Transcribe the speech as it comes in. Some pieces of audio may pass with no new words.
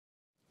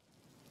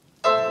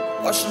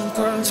Watching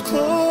curtains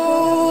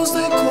close,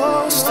 they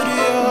close to the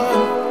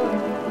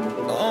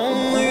end.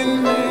 Only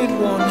need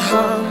one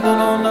hand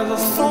and I'll never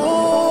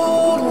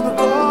fold. Wanna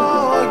go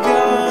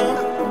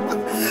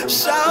again.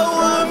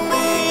 Shower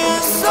me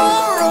in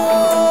sorrow.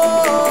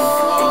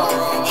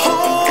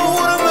 Oh,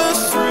 what a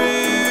mystery.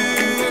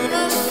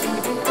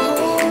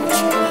 Oh, what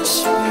you miss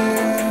me.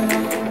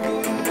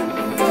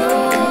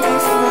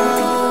 You're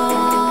friend.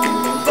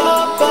 Ba,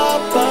 ba,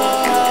 ba,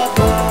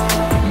 ba.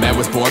 Man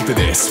was born for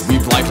this.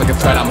 Weave life like a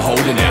thread, I'm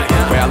holding it.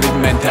 Way I leave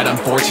meant that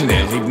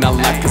unfortunate. Leave not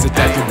left cause of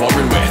death you're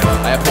warring with.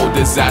 I uphold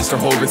disaster,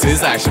 hold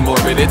resist action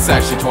morbid. It's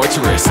actually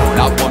torturous.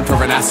 Not one for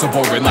an ass so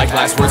boring. Like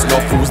last words, no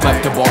fools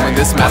left to boring.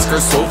 This massacre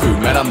soul food,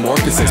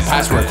 metamorphosis.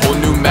 Patchwork, whole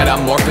new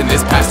metamorphin.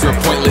 This pastor,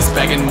 pointless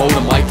begging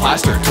modem like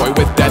plaster. Toy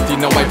with death, you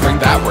know I bring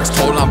that worse.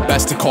 Told I'm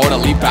best to call it a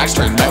leap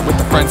backstring. Met with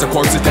the friends, of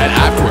course it's dead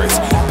afterwards.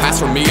 Pass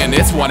from me and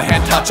it's one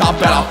hand touch. I'll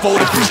bet I'll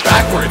fold it through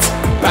backwards.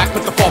 Back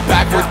with the fall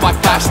backwards, my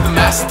flash of the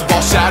mass. The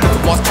ball shattered,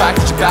 the walls cracked.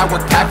 It's your bad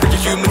work pack for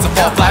your humans. A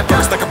fall flat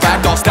burst like a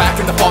ragdoll stack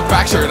in the fall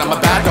fractured. I'm a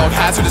bad dog,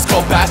 hazardous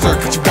cold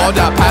bastard. Cause you balled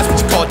out past what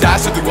you call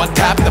dastardly. One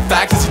tap and the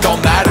facts is you don't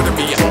matter to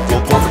me.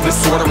 Born from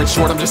disorder, in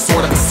short, I'm just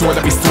sort of a sword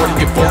that be sorting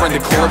it foreign. The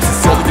corpse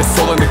is solely the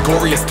soul and the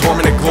glorious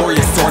torment and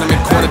glorious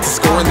ornament. Cornered to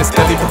scoring this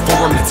deadly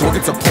performance.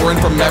 Organs are pouring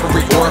from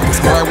every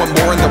orifice. More I want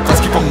more and the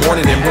rest keep on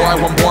mourning. And more I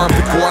want more of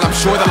the core, and I'm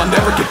sure that I'll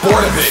never get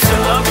bored of it. To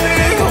love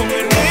me,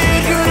 only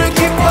need you to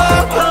keep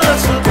up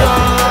unless I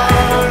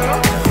die.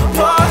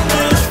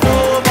 Partners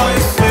for my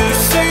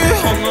CC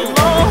on the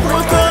lawn,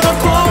 we're kinda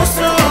close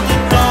to the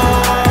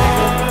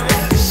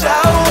night.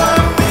 Shower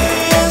me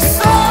in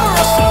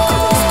sorrow.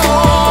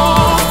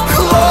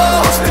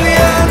 Close to the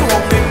end,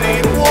 only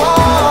need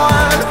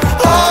one.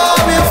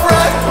 I'll be a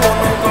friend,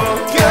 wanna go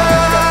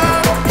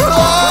again.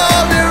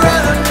 I'll be your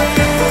enemy.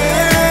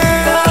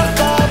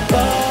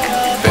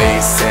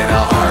 Face in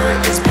a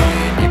heart is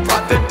mean. You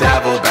brought the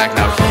devil back,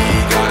 now he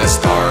gonna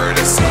start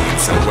a scene.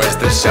 So where's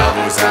the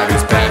shovels at?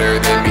 Who's better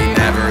than me?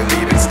 Never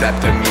leaving, step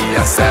to me,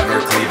 I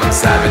sever, cleave, I'm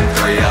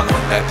 7'3". I'm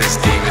that this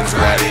demon's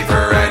ready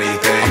for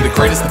anything. I'm the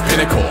greatest, the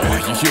pinnacle.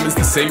 You humans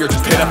the same, you're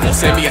just pitiful.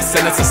 Save me a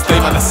sentence to stay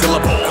by the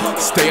syllable.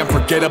 Stay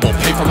unforgettable,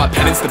 pay for my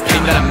penance. The pain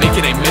that I'm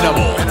making ain't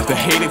minimal. The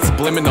hate ain't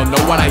subliminal,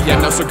 know what I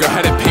am now. So go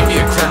ahead and paint me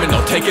a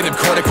criminal. Taking him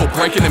critical,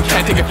 breaking him,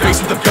 can't take a face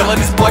with the villain.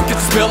 His blood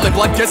gets spilled and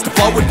blood gets to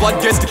flow. And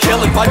blood gets to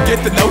kill and blood get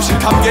the notion.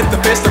 Come get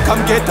the fist or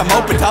come get them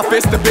open. Tough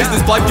fist the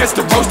business, blood gets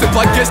to roast and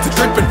blood gets to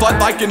drip and blood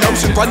like an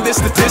ocean. Run this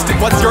statistic,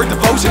 what's your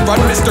devotion? Run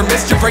Mr.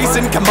 Mischief,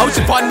 racing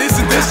commotion. Fun this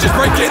and this, just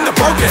breaking the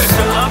broken.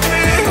 To love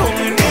me,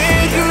 only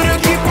need you to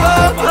keep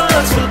up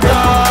unless I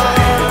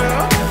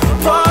die.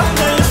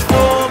 Partners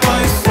for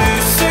my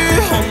CC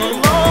on the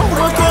lawn,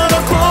 we're kinda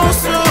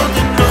close to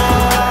the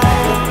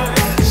night.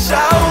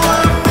 Shower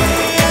me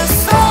in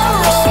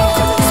sorrow.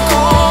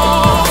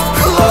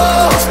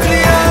 Close to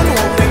the end,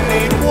 only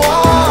need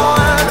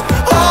one.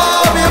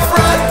 I'll be a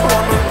friend,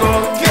 wanna go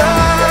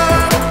again.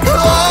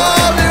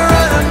 I'll be your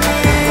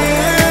enemy.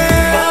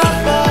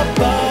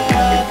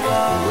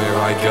 Where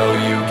I go,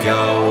 you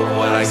go.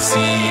 What I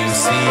see, you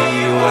see.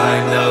 What I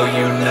know,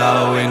 you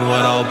know. And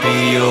what I'll be,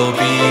 you'll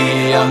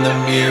be. I'm the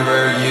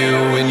mirror, you,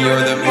 and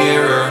you're the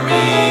mirror,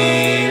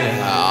 me.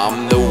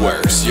 I'm the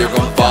worst, you're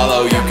gon'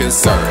 follow, you can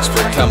search.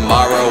 For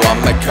tomorrow,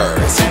 I'm the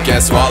curse. You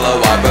can't swallow,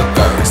 I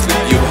reverse.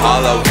 Leave you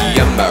hollow, be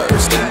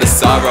immersed in the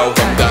sorrow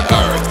from the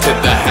earth to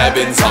the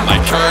heavens. On my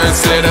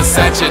cursed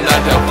ascension, a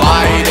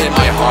divide in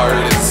my heart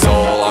and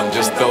soul. I'm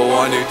just the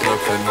one who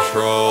took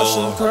control.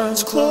 Watching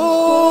curtains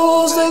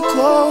close, they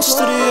close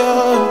to the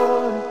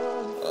end.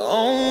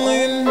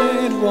 Only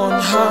need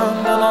one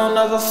hand and I'll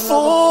never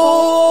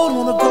fall.